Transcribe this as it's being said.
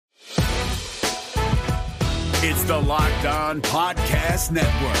It's the Locked On Podcast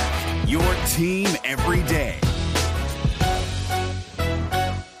Network, your team every day.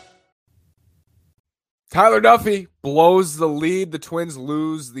 Tyler Duffy blows the lead. The Twins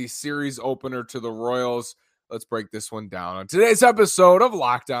lose the series opener to the Royals. Let's break this one down on today's episode of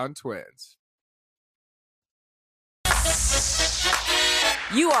Locked On Twins.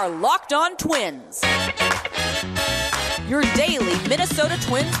 You are Locked On Twins, your daily Minnesota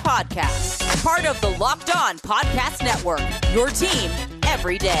Twins podcast, part of the Locked On Podcast Network, your team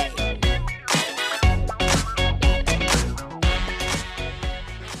every day.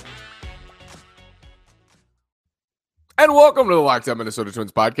 And welcome to the Locked On Minnesota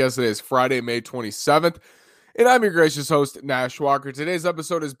Twins podcast. Today is Friday, May 27th, and I'm your gracious host, Nash Walker. Today's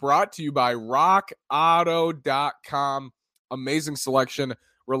episode is brought to you by RockAuto.com. Amazing selection,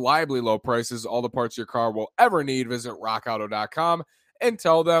 reliably low prices, all the parts your car will ever need. Visit RockAuto.com and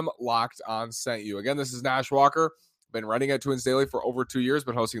tell them Locked On sent you. Again, this is Nash Walker. Been running at Twins Daily for over 2 years,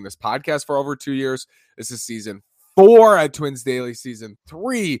 been hosting this podcast for over 2 years. This is season 4 at Twins Daily, season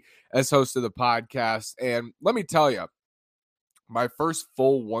 3 as host of the podcast. And let me tell you, my first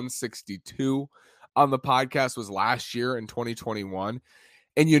full 162 on the podcast was last year in 2021.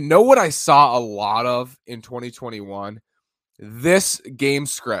 And you know what I saw a lot of in 2021? This game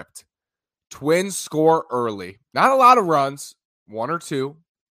script. Twins score early. Not a lot of runs, 1 or 2.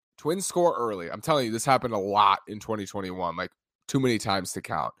 Twins score early. I'm telling you, this happened a lot in 2021, like too many times to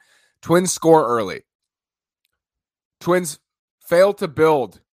count. Twins score early. Twins fail to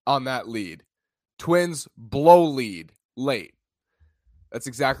build on that lead. Twins blow lead late. That's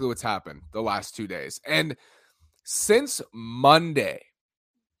exactly what's happened the last 2 days. And since Monday,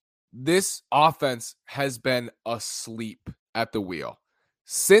 this offense has been asleep at the wheel.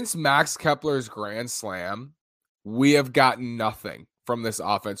 Since Max Kepler's grand slam, we have gotten nothing from this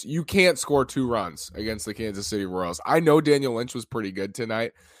offense. You can't score 2 runs against the Kansas City Royals. I know Daniel Lynch was pretty good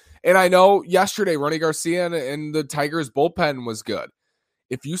tonight. And I know yesterday, Ronny Garcia and the Tigers bullpen was good.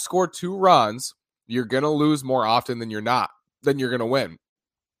 If you score 2 runs, you're going to lose more often than you're going to win.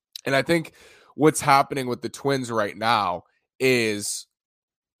 And I think what's happening with the Twins right now is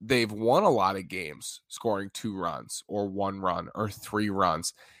they've won a lot of games scoring 2 runs or 1 run or 3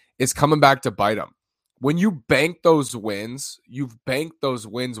 runs. It's coming back to bite them. When you bank those wins, you've banked those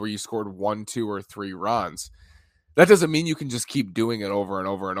wins where you scored 1, 2, or 3 runs. That doesn't mean you can just keep doing it over and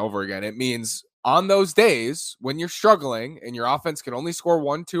over and over again. It means on those days when you're struggling and your offense can only score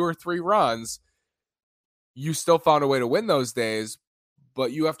 1, 2, or 3 runs, you still found a way to win those days,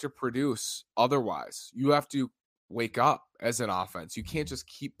 but you have to produce otherwise. You have to wake up as an offense. You can't just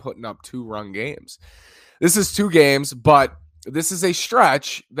keep putting up 2-run games. This is 2 games, but this is a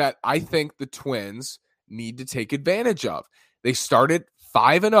stretch that I think the Twins need to take advantage of. They started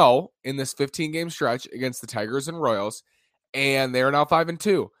 5-0 in this 15-game stretch against the Tigers and Royals, and they are now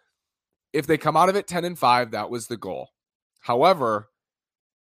 5-2. If they come out of it 10-5, that was the goal. However,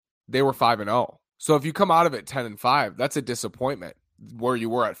 they were 5-0. So if you come out of it 10-5, that's a disappointment where you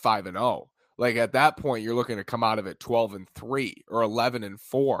were at 5-0. Like at that point, you're looking to come out of it 12-3 or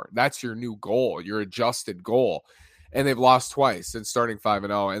 11-4. That's your new goal, your adjusted goal. And they've lost twice since starting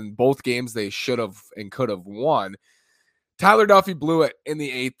 5-0, and both games they should have and could have won. Tyler Duffy blew it in the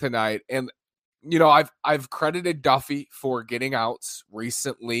 8th tonight. And, you know, I've credited Duffy for getting outs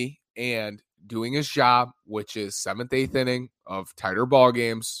recently and doing his job, which is 7th, 8th inning of tighter ball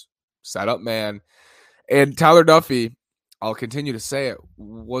games, setup man. And Tyler Duffy, I'll continue to say it,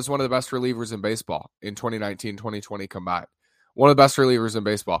 was one of the best relievers in baseball in 2019, 2020 combined. One of the best relievers in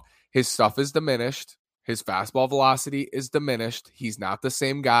baseball. His stuff is diminished. His fastball velocity is diminished. He's not the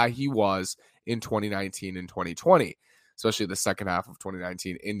same guy he was in 2019 and 2020, especially the second half of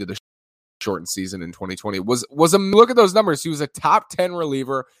 2019 into the shortened season in 2020. Look at those numbers. He was a top 10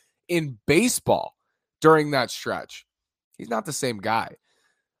 reliever in baseball during that stretch. He's not the same guy.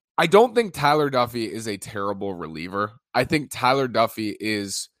 I don't think Tyler Duffy is a terrible reliever. I think Tyler Duffy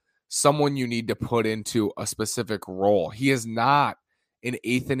is someone you need to put into a specific role. He is not an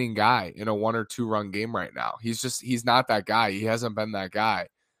 8th inning guy in a 1 or 2 run game right now. He's not that guy. He hasn't been that guy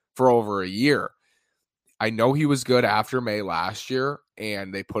for over a year. I know he was good after May last year,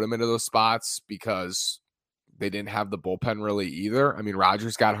 and they put him into those spots because they didn't have the bullpen really either. I mean,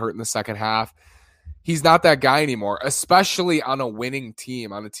 Rogers got hurt in the second half. He's not that guy anymore, especially on a winning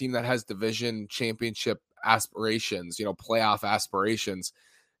team, on a team that has division championship aspirations, playoff aspirations.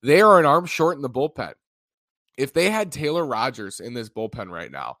 They are an arm short in the bullpen. If they had Taylor Rogers in this bullpen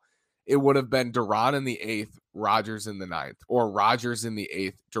right now, it would have been Duran in the 8th, Rogers in the 9th, or Rogers in the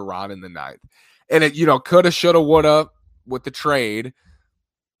 8th, Duran in the 9th. And it, coulda, shoulda, woulda with the trade.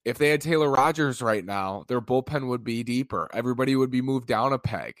 If they had Taylor Rogers right now, their bullpen would be deeper. Everybody would be moved down a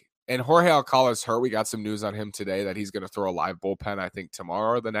peg. And Jorge Alcala's hurt. We got some news on him today that he's going to throw a live bullpen, I think,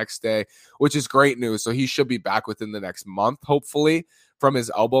 tomorrow or the next day, which is great news. So he should be back within the next month, hopefully, from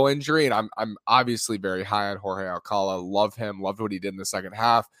his elbow injury. And I'm obviously very high on Jorge Alcala. Love him. Loved what he did in the second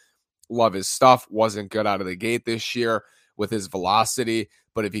half. Love his stuff. Wasn't good out of the gate this year with his velocity.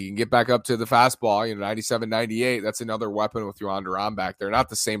 But if he can get back up to the fastball, 97, 98, that's another weapon with Yohan Duran back there. Not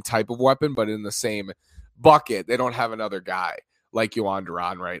the same type of weapon, but in the same bucket. They don't have another guy like Yohan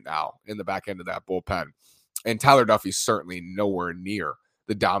Duran right now in the back end of that bullpen. And Tyler Duffy's certainly nowhere near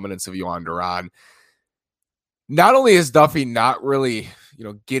the dominance of Yohan Duran. Not only is Duffy not really,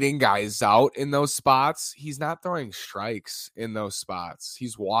 getting guys out in those spots, he's not throwing strikes in those spots.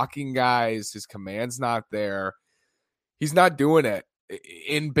 He's walking guys. His command's not there. He's not doing it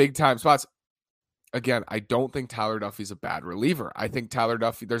in big time spots. Again, I don't think Tyler Duffy's a bad reliever. I think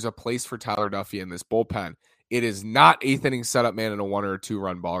there's a place for Tyler Duffy in this bullpen. It is not eighth inning setup man in a 1 or 2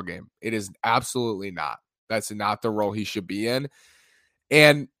 run ball game. It is absolutely not. That's not the role he should be in.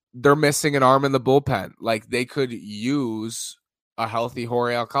 And they're missing an arm in the bullpen. Like, they could use a healthy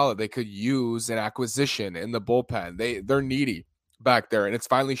Jorge Alcala. They could use an acquisition in the bullpen. They're needy back there, and it's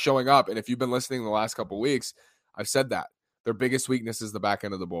finally showing up. And if you've been listening the last couple of weeks, I've said that their biggest weakness is the back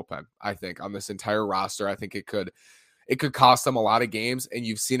end of the bullpen. I think on this entire roster, I think it could cost them a lot of games, and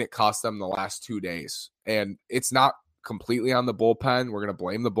you've seen it cost them the last 2 days. And it's not completely on the bullpen. We're going to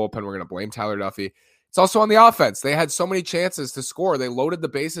blame the bullpen. We're going to blame Tyler Duffy. It's also on the offense. They had so many chances to score. They loaded the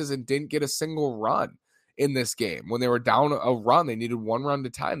bases and didn't get a single run in this game. When they were down a run, they needed 1 run at a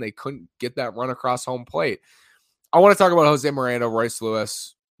time. They couldn't get that run across home plate. I want to talk about Jose Miranda, Royce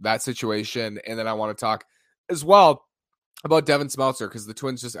Lewis, that situation. And then I want to talk as well about Devin Smeltzer, because the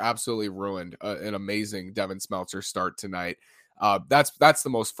Twins just absolutely ruined an amazing Devin Smeltzer start tonight. That's the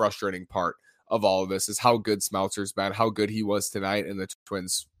most frustrating part of all of this, is how good Smeltzer's been, how good he was tonight, and the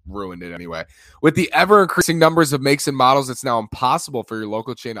Twins ruined it anyway. With the ever-increasing numbers of makes and models, it's now impossible for your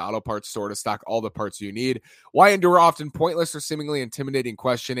local chain auto parts store to stock all the parts you need. Why endure often pointless or seemingly intimidating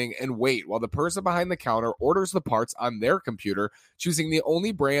questioning and wait while the person behind the counter orders the parts on their computer, choosing the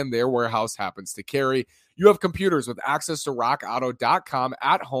only brand their warehouse happens to carry? You have computers with access to rockauto.com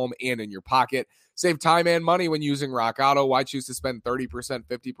at home and in your pocket. Save time and money when using Rock Auto. Why choose to spend 30%,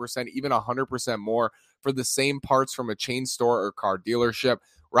 50%, even 100% more for the same parts from a chain store or car dealership?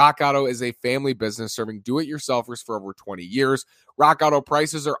 Rock Auto is a family business serving do-it-yourselfers for over 20 years. Rock Auto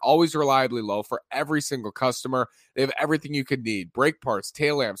prices are always reliably low for every single customer. They have everything you could need: brake parts,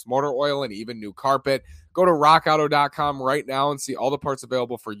 tail lamps, motor oil, and even new carpet. Go to rockauto.com right now and see all the parts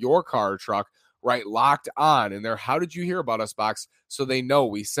available for your car or truck. Right, Locked On in their How Did You Hear About Us box, so they know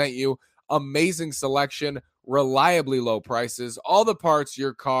we sent you. Amazing selection, reliably low prices, all the parts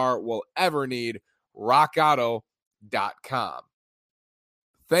your car will ever need. rockauto.com.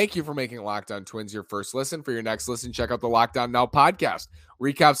 Thank you for making Locked On Twins your first listen. For your next listen, check out the Locked On Now podcast.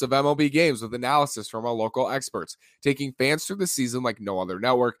 Recaps of MLB games with analysis from our local experts, taking fans through the season like no other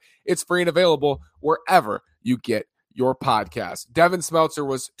network. It's free and available wherever you get your podcast. Devin Smeltzer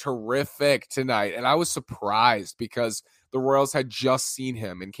was terrific tonight, and I was surprised because the Royals had just seen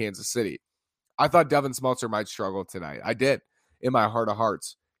him in Kansas City. I thought Devin Smeltzer might struggle tonight. I did, in my heart of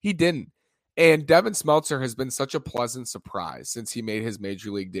hearts. He didn't. And Devin Smeltzer has been such a pleasant surprise since he made his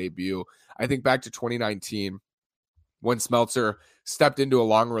major league debut. I think back to 2019 when Smeltzer stepped into a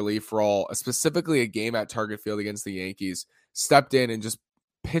long relief role, specifically a game at Target Field against the Yankees, stepped in and just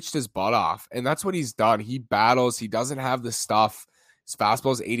pitched his butt off. And that's what he's done. He battles. He doesn't have the stuff. His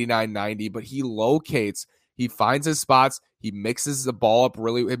fastball is 89, 90, but he locates. He finds his spots. He mixes the ball up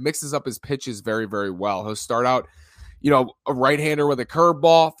it mixes up his pitches very, very well. He'll start out, a right-hander with a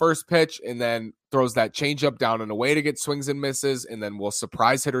curveball first pitch, and then throws that changeup down and away to get swings and misses, and then will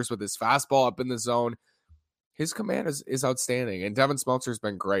surprise hitters with his fastball up in the zone. His command is outstanding, and Devin Smeltzer's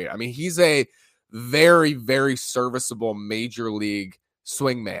been great. I mean, he's a very, very serviceable major league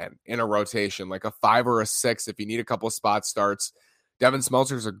swingman in a rotation, like a 5 or a 6 if you need a couple of spot starts. Devin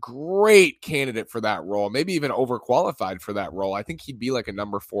Smeltzer's a great candidate for that role, maybe even overqualified for that role. I think he'd be like a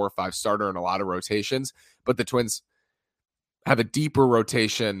number 4 or 5 starter in a lot of rotations, but the Twins have a deeper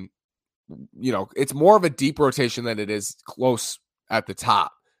rotation. It's more of a deep rotation than it is close at the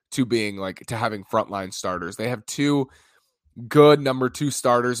top to being to having frontline starters. They have 2 good number 2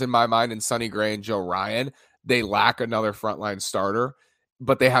 starters in my mind in Sonny Gray and Joe Ryan. They lack another frontline starter,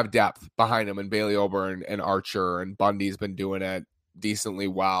 but they have depth behind them, and Bailey Ober and Archer, and Bundy's been doing it decently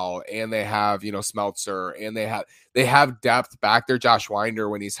well. And they have, Smeltzer, and they have depth back there. Josh Winder,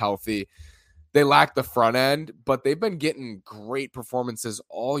 when he's healthy, they lack the front end, but they've been getting great performances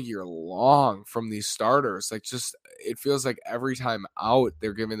all year long from these starters. Like, just, it feels like every time out,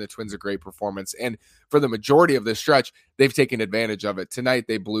 they're giving the Twins a great performance. And for the majority of this stretch, they've taken advantage of it. Tonight,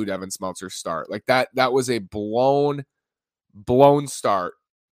 they blew Devin Smeltzer's start. Like, that was a blown start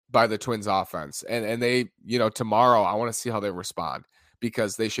by the Twins offense. And they, tomorrow, I want to see how they respond,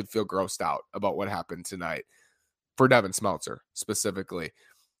 because they should feel grossed out about what happened tonight for Devin Smeltzer specifically.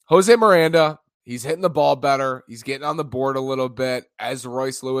 Jose Miranda, he's hitting the ball better. He's getting on the board a little bit as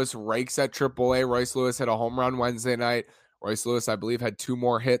Royce Lewis rakes at AAA. Royce Lewis hit a home run Wednesday night. Royce Lewis, I believe, had 2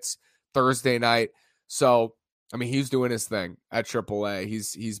 more hits Thursday night. So, I mean, he's doing his thing at AAA.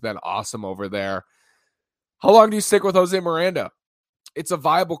 He's been awesome over there. How long do you stick with Jose Miranda? It's a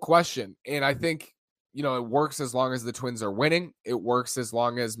viable question. And I think, it works as long as the Twins are winning. It works as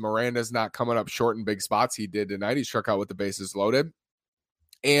long as Miranda's not coming up short in big spots. He did tonight. He struck out with the bases loaded.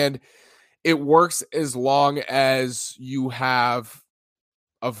 And it works as long as you have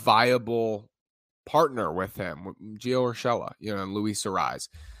a viable partner with him, Gio Urshela, and Luis Arraez.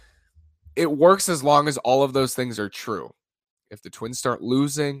 It works as long as all of those things are true. If the Twins start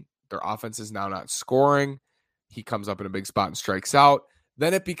losing, their offense is now not scoring, he comes up in a big spot and strikes out,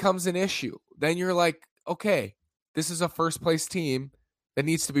 then it becomes an issue. Then you're like, okay, this is a first-place team that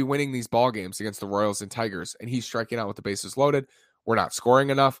needs to be winning these ball games against the Royals and Tigers, and he's striking out with the bases loaded. We're not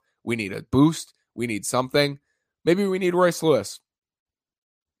scoring enough. We need a boost. We need something. Maybe we need Royce Lewis.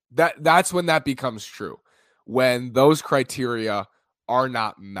 That's when that becomes true. When those criteria are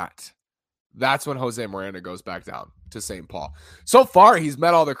not met. That's when Jose Miranda goes back down to St. Paul. So far, he's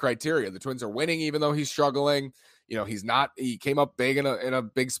met all the criteria. The Twins are winning even though he's struggling. He came up big in a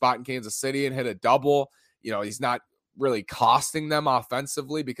big spot in Kansas City and hit a double. He's not really costing them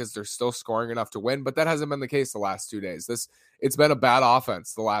offensively because they're still scoring enough to win, but that hasn't been the case the last 2 days. It's been a bad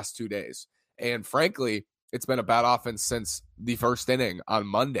offense the last 2 days. And frankly, it's been a bad offense since the first inning on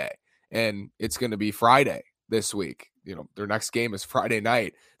Monday, and it's going to be Friday this week. Their next game is Friday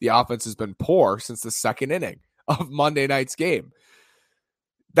night. The offense has been poor since the second inning of Monday night's game.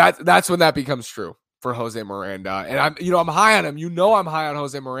 That's when that becomes true for Jose Miranda. And I'm high on him. I'm high on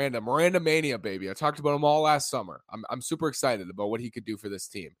Jose Miranda. Miranda mania, baby. I talked about him all last summer. I'm super excited about what he could do for this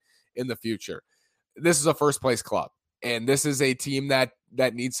team in the future. This is a first place club, and this is a team that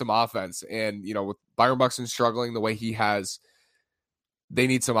needs some offense. And, with Byron Buxton struggling the way he has, they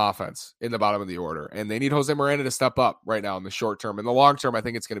need some offense in the bottom of the order, and they need Jose Miranda to step up right now in the short term. In the long term, I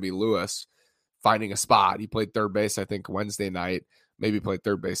think it's going to be Lewis finding a spot. He played third base, I think, Wednesday night. Maybe played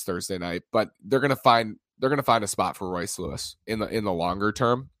third base Thursday night, but they're going to find a spot for Royce Lewis in the longer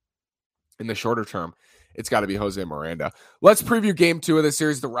term. In the shorter term, it's got to be Jose Miranda. Let's preview game 2 of the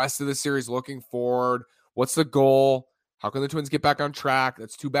series. The rest of the series, looking forward. What's the goal? How can the Twins get back on track?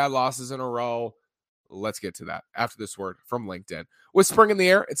 That's 2 bad losses in a row. Let's get to that after this word from LinkedIn. With spring in the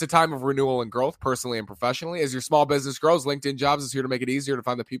air, it's a time of renewal and growth, personally and professionally. As your small business grows, LinkedIn Jobs is here to make it easier to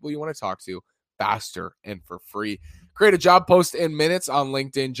find the people you want to talk to faster and for free. Create a job post in minutes on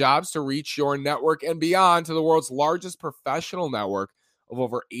LinkedIn Jobs to reach your network and beyond to the world's largest professional network of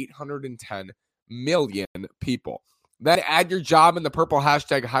over 810 million people. Then add your job in the purple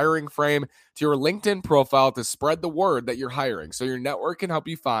hashtag hiring frame to your LinkedIn profile to spread the word that you're hiring so your network can help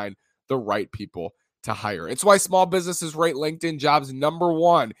you find the right people to hire. It's why small businesses rate LinkedIn Jobs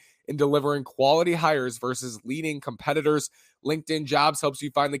 #1 in delivering quality hires versus leading competitors. LinkedIn Jobs helps you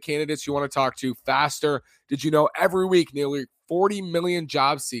find the candidates you want to talk to faster. Did you know every week nearly 40 million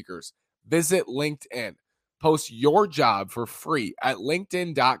job seekers visit LinkedIn? Post your job for free at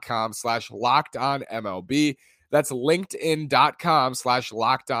linkedin.com/lockedonmlb. That's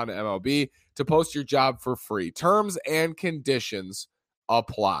linkedin.com/lockedonmlb to post your job for free. Terms and conditions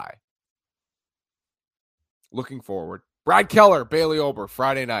apply. Looking forward. Brad Keller, Bailey Ober,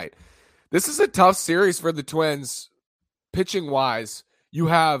 Friday night. This is a tough series for the Twins, pitching-wise. You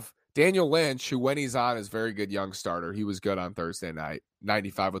have Daniel Lynch, who when he's on is a very good young starter. He was good on Thursday night.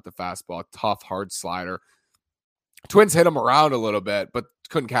 95 with the fastball, tough, hard slider. Twins hit him around a little bit, but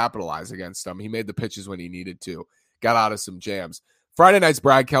couldn't capitalize against him. He made the pitches when he needed to. Got out of some jams. Friday night's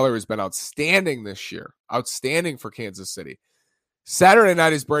Brad Keller has been outstanding this year. Outstanding for Kansas City. Saturday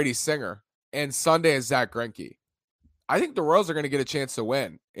night is Brady Singer. And Sunday is Zach Greinke. I think the Royals are going to get a chance to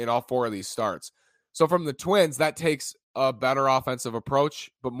win in all 4 of these starts. So from the Twins, that takes a better offensive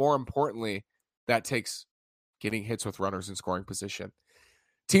approach, but more importantly, that takes getting hits with runners in scoring position.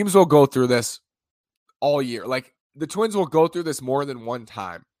 Teams will go through this all year. Like, the Twins will go through this more than one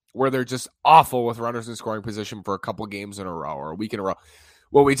time where they're just awful with runners in scoring position for a couple games in a row or a week in a row.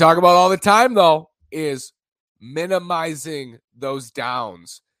 What we talk about all the time, though, is minimizing those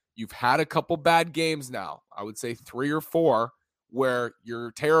downs You've had a couple bad games now. I would say 3 or 4 where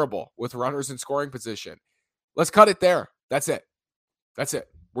you're terrible with runners in scoring position. Let's cut it there. That's it.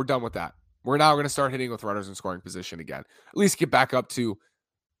 We're done with that. We're now going to start hitting with runners in scoring position again. At least get back up to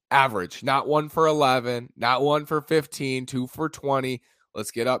average. Not 1 for 11, not 1 for 15, 2 for 20.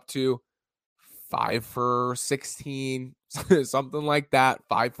 Let's get up to 5 for 16, something like that.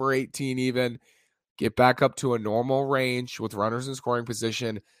 5 for 18 even. Get back up to a normal range with runners in scoring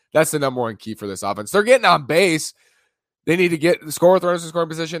position. That's the number one key for this offense. They're getting on base. They need to score with runners in scoring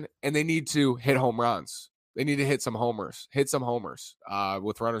position, and they need to hit home runs. They need to hit some homers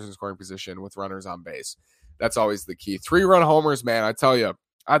with runners in scoring position, with runners on base. That's always the key. 3-run homers, man, I tell you,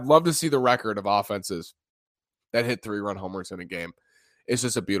 I'd love to see the record of offenses that hit 3-run homers in a game. It's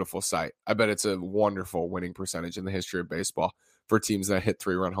just a beautiful sight. I bet it's a wonderful winning percentage in the history of baseball for teams that hit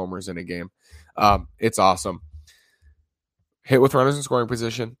 3-run homers in a game. It's awesome. Hit with runners in scoring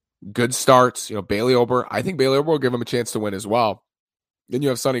position. Good starts. Bailey Ober. I think Bailey Ober will give him a chance to win as well. Then you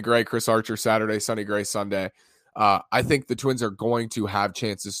have Sonny Gray, Chris Archer Saturday, Sonny Gray Sunday. I think the Twins are going to have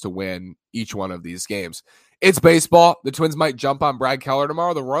chances to win each one of these games. It's baseball. The Twins might jump on Brad Keller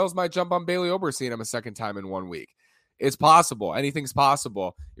tomorrow. The Royals might jump on Bailey Ober, seeing him a second time in 1 week. It's possible. Anything's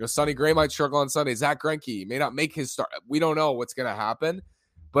possible. Sonny Gray might struggle on Sunday. Zach Greinke may not make his start. We don't know what's going to happen,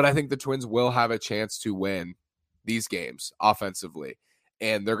 but I think the Twins will have a chance to win these games offensively,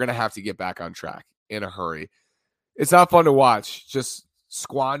 and they're going to have to get back on track in a hurry. It's not fun to watch, just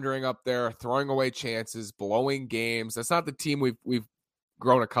squandering up there, throwing away chances, blowing games. That's not the team we've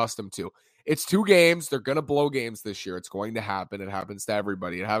grown accustomed to. It's 2 games. They're going to blow games this year. It's going to happen. It happens to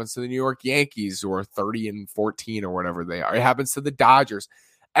everybody. It happens to the New York Yankees, who are 30-14 or whatever they are. It happens to the Dodgers.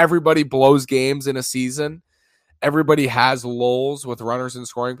 Everybody blows games in a season. Everybody has lulls with runners in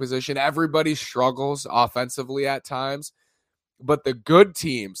scoring position. Everybody struggles offensively at times. But the good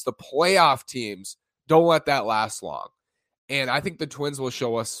teams, the playoff teams, don't let that last long. And I think the Twins will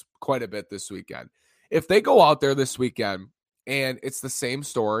show us quite a bit this weekend. If they go out there this weekend and it's the same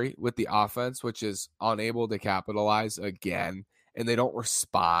story with the offense, which is unable to capitalize again, and they don't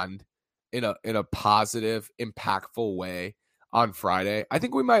respond in a positive, impactful way on Friday, I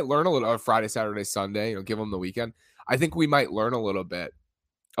think we might learn a little, Friday, Saturday, Sunday, give them the weekend. I think we might learn a little bit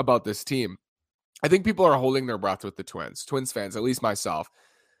about this team. I think people are holding their breath with the Twins fans, at least myself.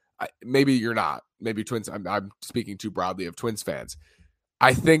 Maybe you're not. Maybe Twins, I'm speaking too broadly of Twins fans.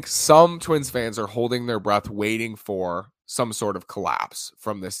 I think some Twins fans are holding their breath waiting for some sort of collapse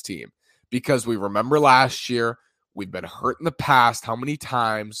from this team, because we remember last year, we've been hurt in the past how many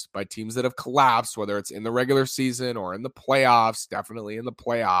times by teams that have collapsed, whether it's in the regular season or in the playoffs, definitely in the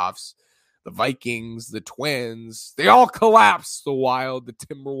playoffs. The Vikings, the Twins, they all collapsed. The Wild, the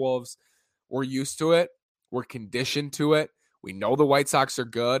Timberwolves. We're used to it. We're conditioned to it. We know the White Sox are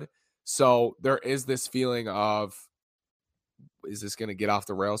good. So there is this feeling of, is this going to get off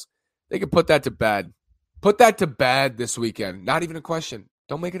the rails? They can put that to bed. Put that to bed this weekend. Not even a question.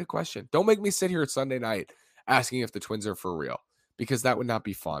 Don't make it a question. Don't make me sit here Sunday night asking if the Twins are for real, because that would not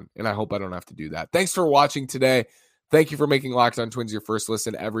be fun. And I hope I don't have to do that. Thanks for watching today. Thank you for making Locked On Twins your first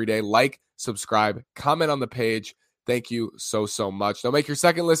listen every day. Like, subscribe, comment on the page. Thank you so much. Now make your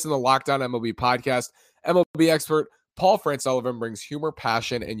second listen to Locked On MLB podcast. MLB expert Paul Frank Sullivan brings humor,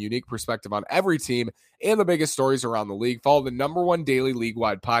 passion, and unique perspective on every team and the biggest stories around the league. Follow the #1 daily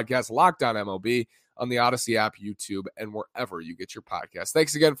league-wide podcast, Locked On MLB, on the Odyssey app, YouTube, and wherever you get your podcasts.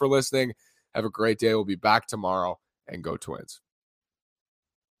 Thanks again for listening. Have a great day. We'll be back tomorrow, and go Twins.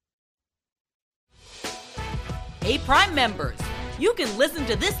 Hey, Prime members, you can listen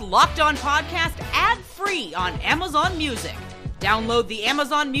to this Locked On podcast ad-free on Amazon Music. Download the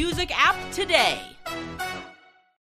Amazon Music app today.